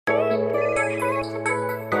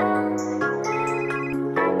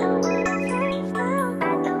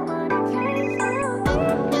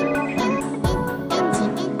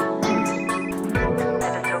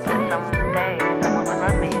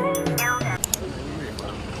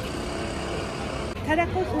たら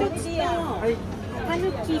こ1つとた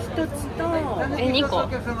ぬき1つと2個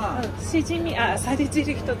しじみ、さり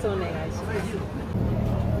汁1つお願いします。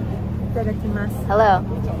いただきます。 Hello,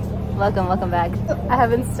 welcome back. I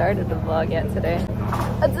haven't started the vlog yet today.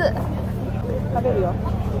 食べるよ。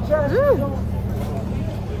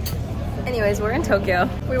Anyways, we're in Tokyo.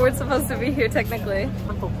 We weren't supposed to be here technically.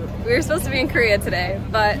 We were supposed to be in Korea today,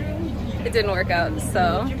 but it didn't work out.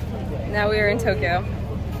 So now we are in Tokyo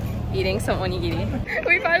eating some onigiri.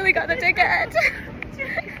 We finally got the ticket.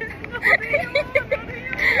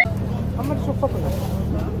 あんまりしょっぱくない。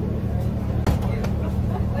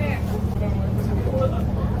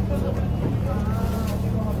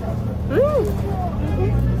う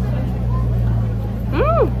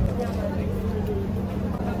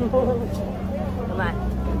まい。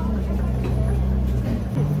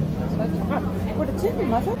これ全部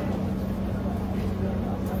混ざっ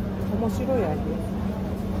面白い味。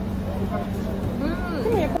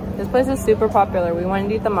This place is super popular. We wanted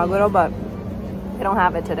to eat the maguro, but they don't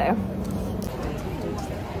have it today.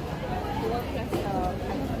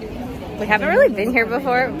 We haven't really been here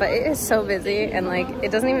before, but it is so busy and like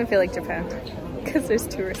it doesn't even feel like Japan because there's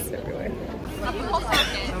tourists everywhere.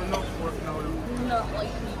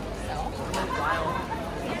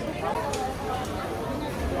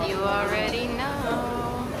 You already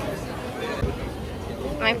know.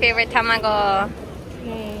 My favorite tamago.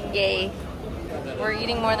 Yay. We're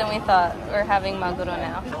eating more than we thought. We're having maguro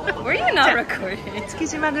now. Were you not recording? 築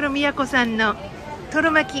地マグロ宮古さんのと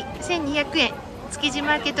ろ巻き1200円。築地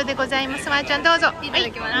マーケットでございます。まーちゃんどうぞ。いただ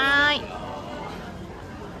きます。はい。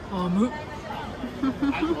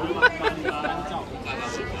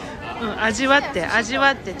味わっ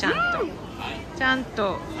てちゃん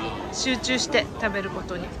と集中して食べるこ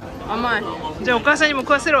とに。甘い。じゃあお母さんにも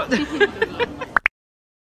食わせろ。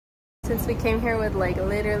Since we came here with like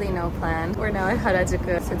literally no plan, we're now in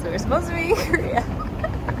Harajuku since we were supposed to be in Korea.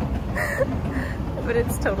 But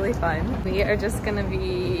it's totally fine. We are just gonna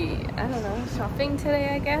be, I don't know, shopping today,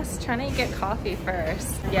 I guess. Trying to get coffee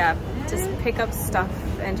first. Yeah, just pick up stuff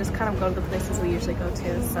and just kind of go to the places we usually go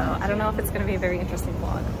to. So I don't know if it's gonna be a very interesting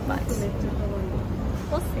vlog, but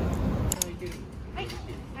we'll see.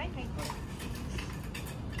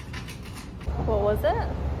 What was it?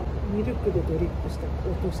 ミルクでドリップした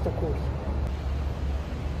落としたコーヒ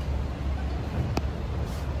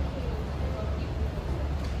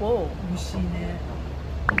ー。おお、美味しいね。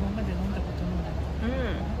今まで飲んだことのない。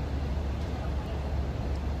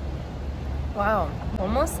Wow,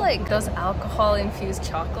 almost like those alcohol-infused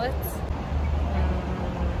chocolates.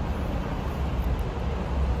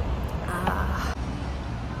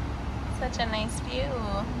 Such a nice view.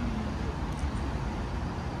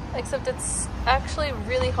 Except it's actually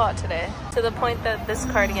really hot today, to the point that this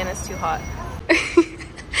cardigan is too hot.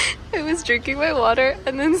 I was drinking my water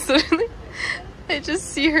and then suddenly I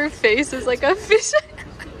just see her face as like a fish.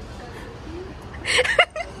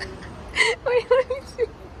 Wait, let me see.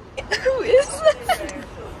 Who is that?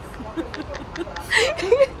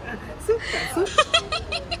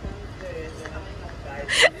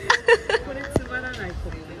 これつまらないコ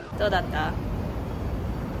ップ。どうだった?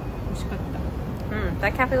 美味しかった。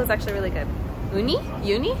That cafe was actually really good. Uni?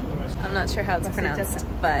 I'm not sure how it's pronounced,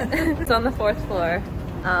 but it's on the 4th floor.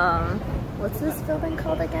 What's this building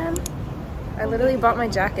called again? I literally bought my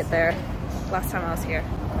jacket there last time I was here,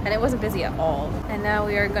 and it wasn't busy at all. And now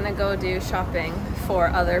we are gonna go do shopping for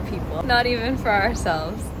other people, not even for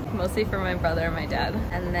ourselves, mostly for my brother and my dad.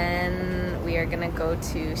 And then we are gonna go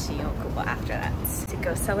to Shin-Okubo after that to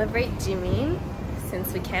go celebrate Jimin,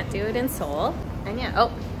 since we can't do it in Seoul. And yeah,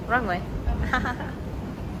 oh, wrong way.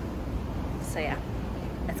 So yeah,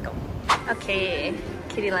 let's go. Okay,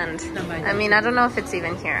 Kittyland. I mean, I don't know if it's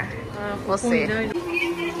even here. We'll see.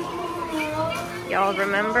 Y'all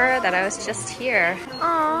remember that I was just here.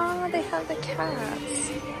 Aw, they have the cats.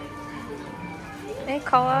 Hey,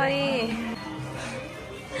 kawaii.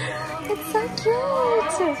 It's so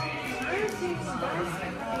cute.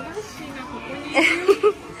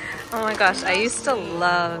 Oh my gosh, I used to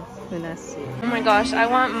love Funashi. Oh my gosh, I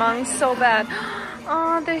want mung so bad.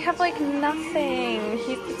 Oh, they have like nothing.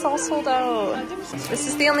 It's all sold out. This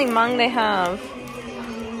is the only mung they have.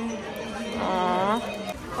 Aww.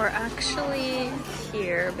 We're actually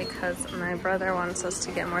here because my brother wants us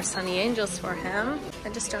to get more Sunny Angels for him. I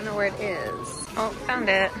just don't know where it is. Oh, found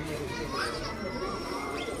it.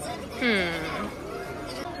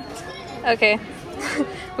 Okay.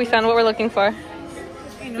 We found what we're looking for.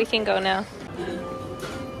 We can go now.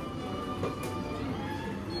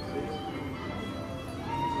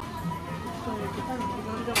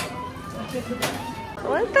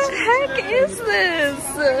 What the heck is this?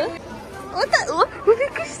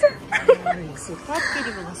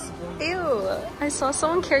 Ew, I saw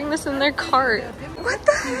someone carrying this in their cart. What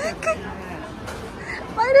the heck?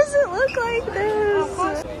 Why does it look like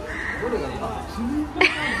this?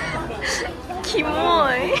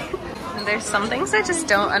 Kimoi. There's some things I just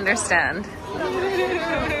don't understand.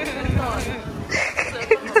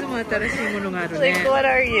 Like, what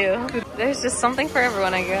are you? There's just something for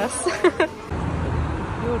everyone, I guess.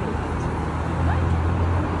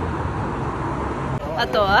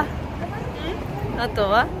 Atowa?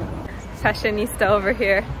 Fashionista over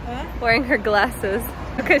here, wearing her glasses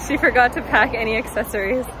because she forgot to pack any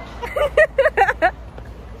accessories.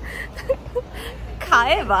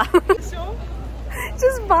 Kaeba.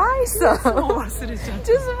 Just buy some.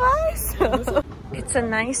 Just buy some. It's a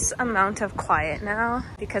nice amount of quiet now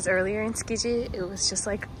because earlier in Tsukiji it was just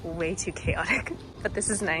like way too chaotic. But this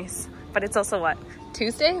is nice. But it's also what?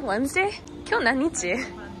 Tuesday? Wednesday? Kyou nanichi?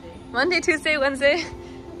 Monday, Tuesday, Wednesday?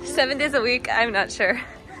 7 days a week? I'm not sure.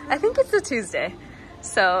 I think it's a Tuesday.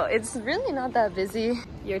 So it's really not that busy.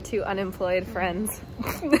 Your two unemployed friends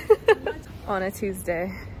on a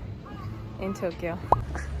Tuesday in Tokyo.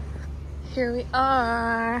 Here we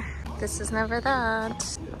are. This is never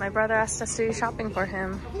that. My brother asked us to do shopping for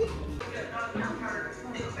him.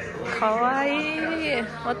 Kawaii.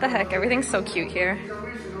 What the heck? Everything's so cute here.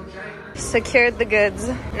 Secured the goods.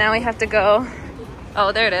 Now we have to go.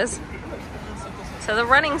 Oh, there it is. To the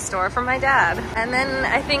running store for my dad. And then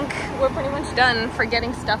I think we're pretty much done for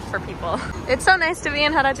getting stuff for people. It's so nice to be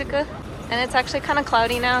in Harajuku. And it's actually kind of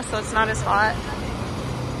cloudy now, so it's not as hot.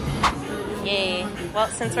 Yay. Well,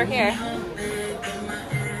 since we're here,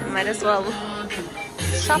 might as well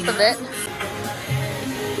shop a bit.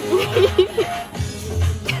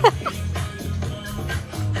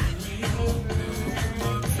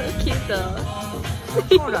 So cute though.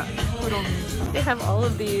 They have all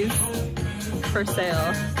of these for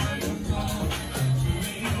sale.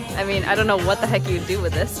 I mean, I don't know what the heck you would do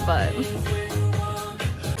with this, but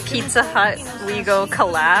Pizza Hut Wego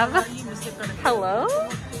collab. Hello?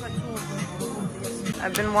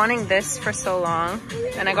 I've been wanting this for so long,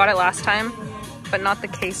 and I got it last time, but not the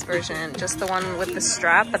case version, just the one with the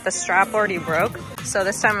strap, but the strap already broke. So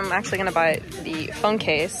this time I'm actually gonna buy the phone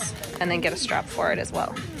case and then get a strap for it as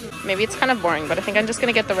well. Maybe it's kind of boring, but I think I'm just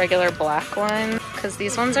gonna get the regular black one because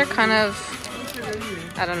these ones are kind of,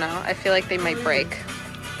 I don't know, I feel like they might break.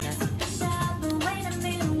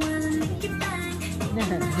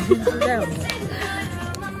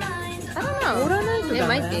 I don't know, it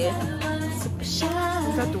might be.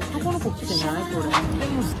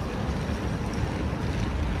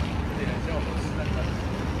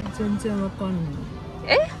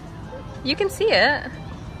 Eh? You can see it.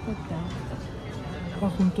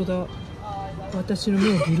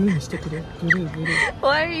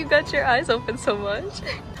 Why you got your eyes open so much?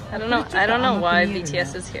 I don't know why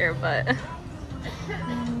BTS is here, but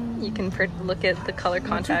you can look at the color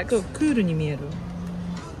contacts.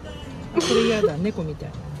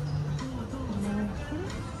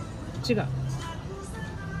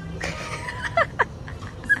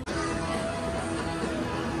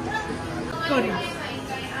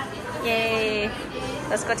 Yay!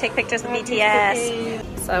 Let's go take pictures with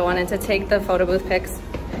BTS. So I wanted to take the photo booth pics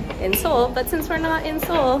in Seoul, but since we're not in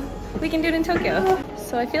Seoul, we can do it in Tokyo.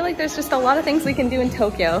 So I feel like there's just a lot of things we can do in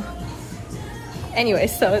Tokyo. Anyway,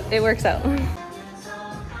 so it works out.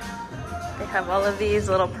 They have all of these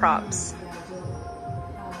little props.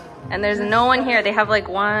 And there's no one here. They have like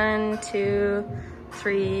 1, 2,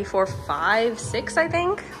 3, 4, 5, 6, I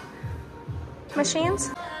think,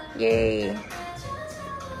 machines. Yay.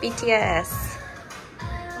 BTS.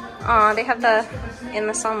 Oh, they have the in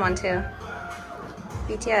the sun one too.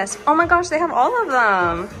 BTS. Oh my gosh, they have all of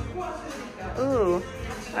them. Ooh,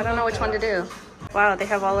 I don't know which one to do. Wow, they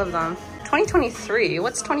have all of them. 2023.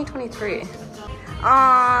 What's 2023?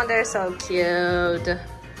 Oh, they're so cute.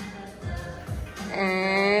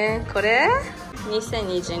 And これ?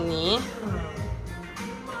 2022.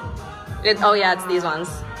 Oh yeah, it's these ones.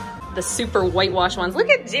 The super whitewash ones. Look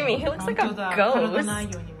at Jimmy, he looks like a ghost.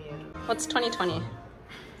 What's 2020?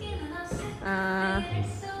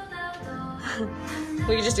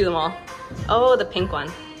 We could just do them all. Oh, the pink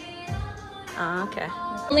one. Okay.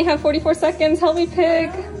 Only have 44 seconds, help me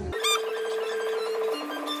pick.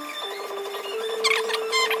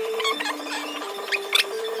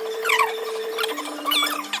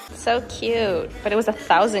 So cute, but it was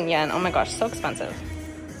 1,000 yen. Oh my gosh, so expensive.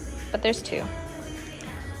 But there's two.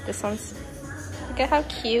 This one's, look at how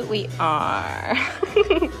cute we are.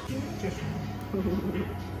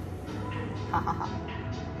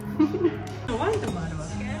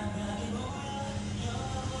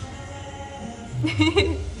 We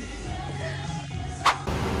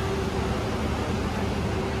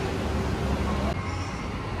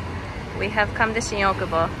have come to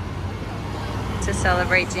Shin-Okubo to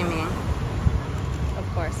celebrate Jimin, of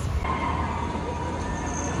course.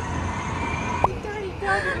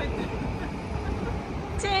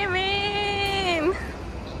 Jimin!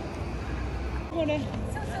 これ。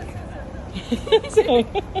そう。い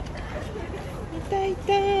たいた。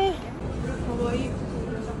かわいい。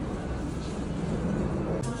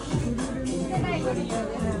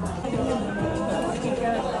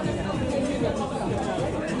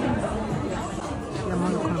山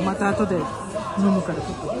のからまた後で飲むからちょっ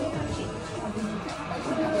と。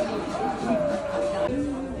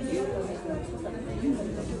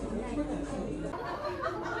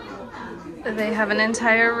They have an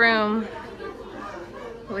entire room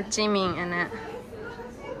with Jimin in it.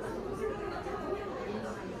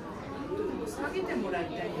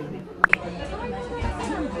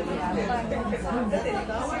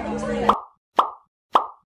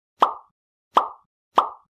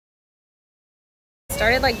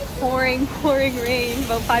 Started like pouring rain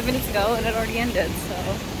about 5 minutes ago and it already ended, so.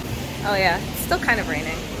 Oh yeah, it's still kind of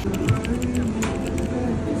raining.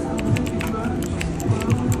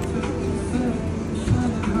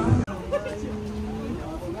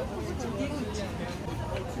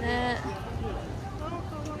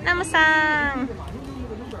 Nama-san!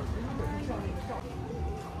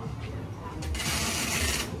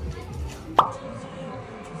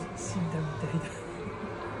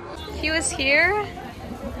 He was here?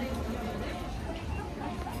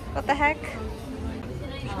 What the heck?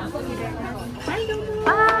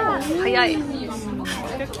 Ah! Hayai!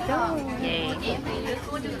 Yay.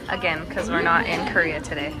 Again, because we're not in Korea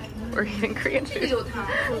today. We're eating Korean food.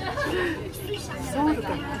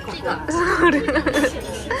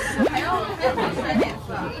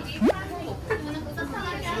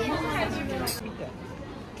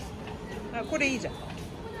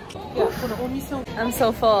 I'm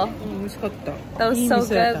so full. That was so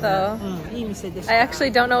good though. I actually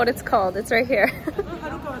don't know what it's called. It's right here.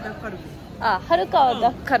 Ah, Harukawa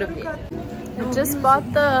Dakkarubi. I just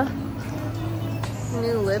bought the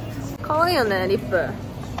new lip. Kawaii ne lip.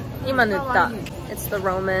 Ima nutta. It's the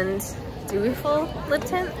Romand Deweyful lip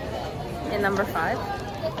tint in number 5.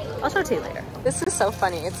 I'll show it to you later. This is so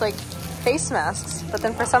funny. It's like face masks, but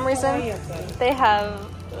then for some reason they have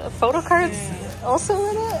photo cards also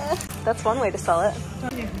in it. That's one way to sell it.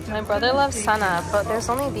 My brother loves Sana, but there's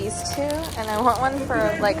only these two, and I want one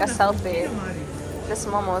for like a selfie. This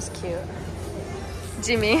Momo is cute.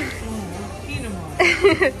 Jimmy.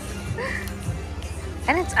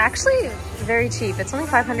 And it's actually very cheap. It's only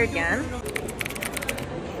 500 yen.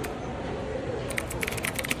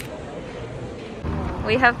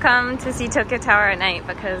 We have come to see Tokyo Tower at night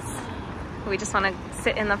because we just want to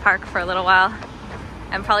sit in the park for a little while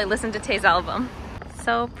and probably listen to Tae's album.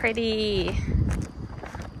 So pretty.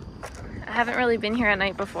 I haven't really been here at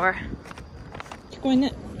night before.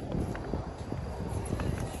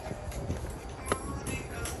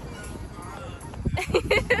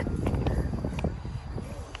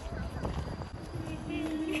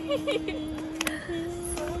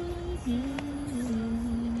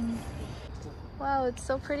 Wow, it's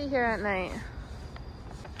so pretty here at night.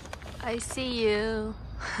 I see you.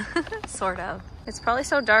 Sort of. It's probably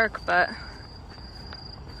so dark, but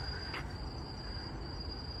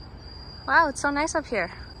wow, it's so nice up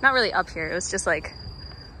here. Not really up here, it was just like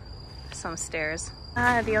some stairs.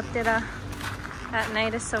 Ah, the Ryotera at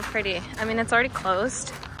night is so pretty. I mean, it's already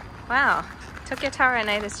closed. Wow, Tokyo Tower at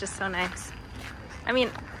night is just so nice. I mean,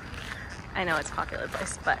 I know it's a popular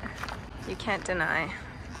place, but you can't deny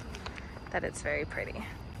that it's very pretty.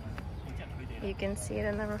 You can see it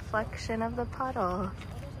in the reflection of the puddle.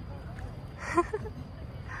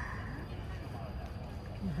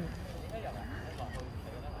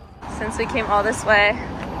 Since we came all this way,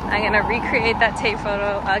 I'm gonna recreate that tape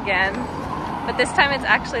photo again. But this time it's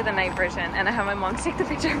actually the night version, and I have my mom take the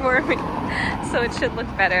picture for me, so it should look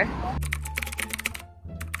better.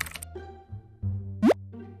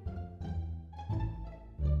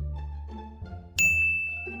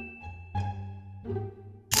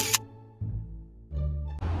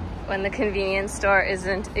 When the convenience store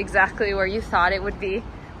isn't exactly where you thought it would be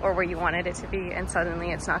or where you wanted it to be, and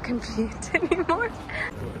suddenly it's not convenient anymore.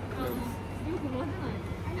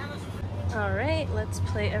 All right, let's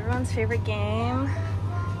play everyone's favorite game.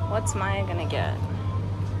 What's Maya gonna get?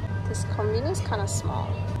 This convenience is kind of small.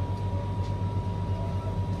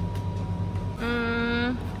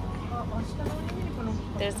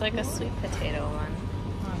 There's like a sweet potato one.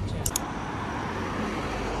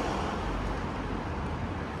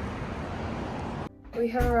 We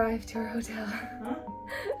have arrived to our hotel.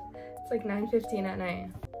 It's like 9:15 at night.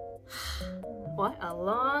 What a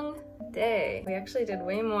long day. We actually did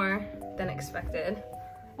way more than expected.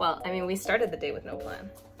 Well, I mean, we started the day with no plan.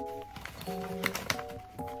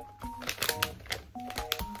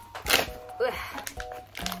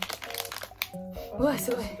 Uah,す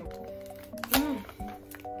ごい。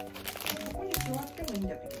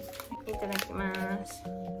いただきます。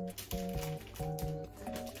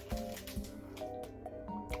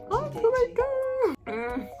Oh my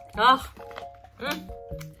god!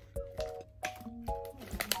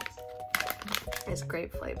 It's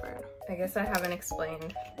great flavor. I guess I haven't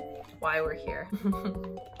explained why we're here.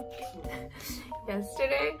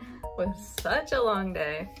 Yesterday was such a long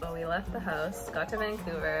day. Well, we left the house, got to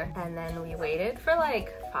Vancouver, and then we waited for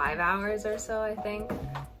like 5 hours or so, I think,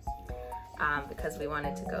 because we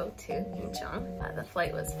wanted to go to Imouto. The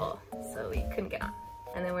flight was full, so we couldn't get on.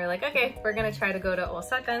 And then we were like, okay, we're gonna try to go to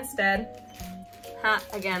Osaka instead.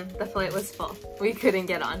 Again, the flight was full. We couldn't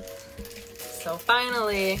get on. So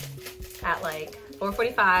finally, at like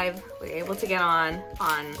 4:45, we were able to get on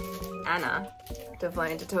Anna to fly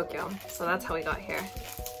into Tokyo. So that's how we got here.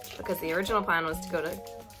 Because the original plan was to go to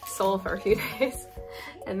Seoul for a few days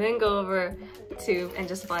and then go over to and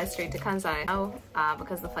just fly straight to Kansai. Now,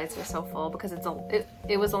 because the flights are so full, because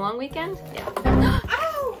it was a long weekend. Yeah.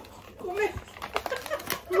 Ow!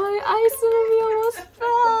 My ice cream almost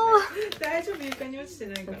fell.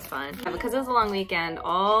 It's fine. Yeah, because it was a long weekend,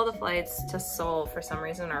 all the flights to Seoul for some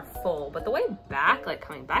reason are full, but the way back, like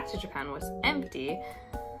coming back to Japan, was empty.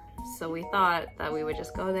 So we thought that we would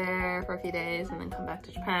just go there for a few days and then come back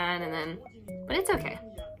to Japan, and then, but it's okay.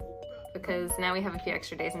 Because now we have a few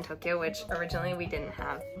extra days in Tokyo, which originally we didn't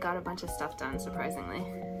have. Got a bunch of stuff done, surprisingly,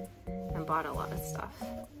 and bought a lot of stuff.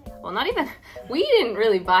 Well, not even, we didn't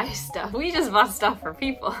really buy stuff. We just bought stuff for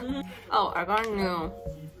people. Oh, I got a new,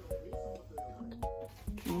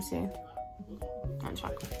 let me see, on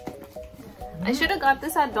chocolate. I should have got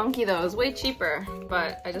this at Donkey though, it was way cheaper,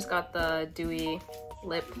 but I just got the dewy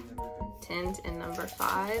lip tint in number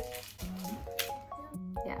 5.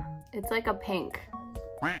 Yeah, it's like a pink.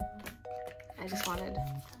 I just wanted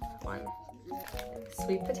one.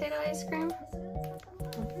 Sweet potato ice cream.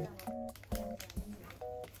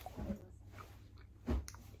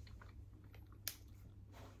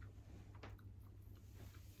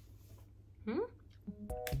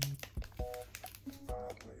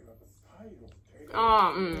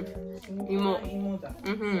 Imouto.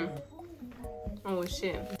 Oh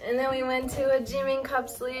shit. And then we went to a Jimin cup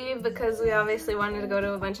sleeve because we obviously wanted to go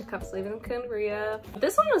to a bunch of cup sleeves in Korea.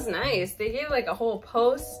 This one was nice. They gave like a whole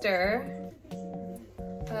poster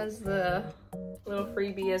as the little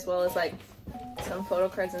freebie, as well as like some photo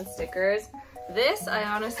cards and stickers. This, I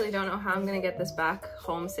honestly don't know how I'm gonna get this back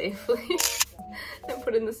home safely and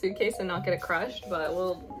put it in the suitcase and not get it crushed, but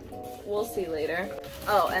we'll see later.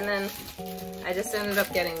 Oh, and then I just ended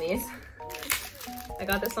up getting these. I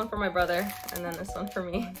got this one for my brother, and then this one for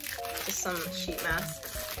me. Just some sheet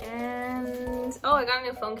masks. And, oh, I got a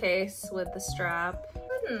new phone case with the strap.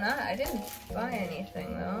 Other than that, I didn't buy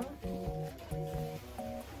anything though.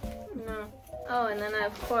 No. Oh, and then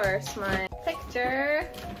of course my picture.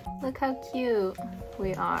 Look how cute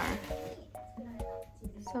we are.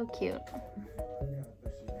 So cute.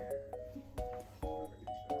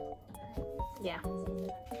 Yeah.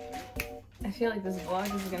 I feel like this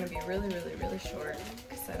vlog is gonna be really short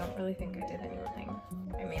because I don't really think I did anything.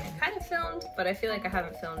 I mean, I kind of filmed, but I feel like I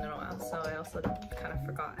haven't filmed in a while, so I also kind of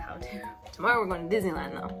forgot how to. Tomorrow we're going to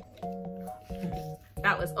Disneyland though.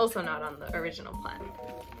 That was also not on the original plan,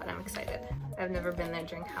 but I'm excited. I've never been there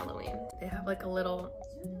during Halloween. They have like a little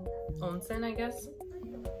onsen, I guess,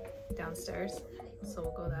 downstairs, so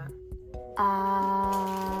we'll go that.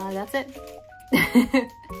 That's it.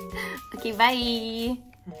 Okay, bye.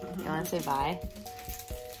 You wanna say bye?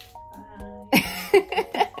 Bye.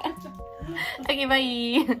 Okay,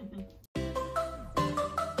 bye.